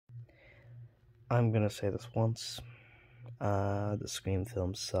I'm gonna say this once. The Scream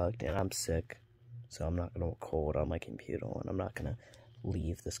film sucked, and I'm sick, so I'm not gonna record on my computer, and I'm not gonna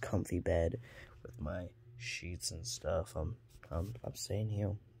leave this comfy bed with my sheets and stuff. I'm staying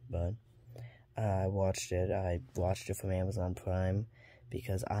here, but I watched it. I watched it from Amazon Prime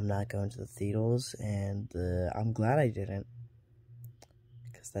because I'm not going to the theaters, and I'm glad I didn't,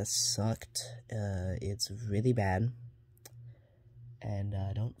 because that sucked. It's really bad, and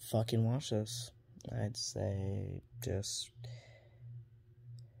don't fucking watch this. I'd say just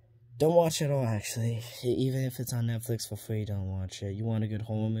don't watch it at all, actually. Even if it's on Netflix for free, don't watch it. You want a good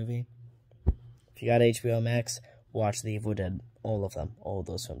horror movie? If you got HBO Max, watch The Evil Dead. All of them. All of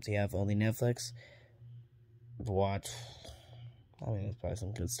those films. You have only Netflix? Watch. I mean, there's probably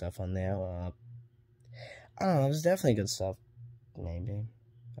some good stuff on there. I don't know. There's definitely good stuff. Maybe.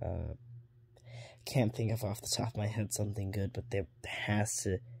 Can't think of off the top of my head something good, but there has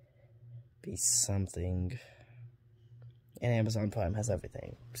to be something. And Amazon Prime has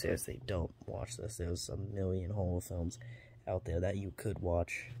everything. Seriously, don't watch this. There's a million horror films out there that you could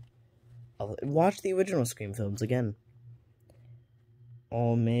watch. Watch the original Scream films again.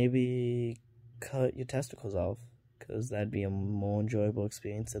 Or maybe cut your testicles off, because that'd be a more enjoyable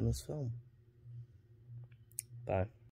experience than this film. Bye.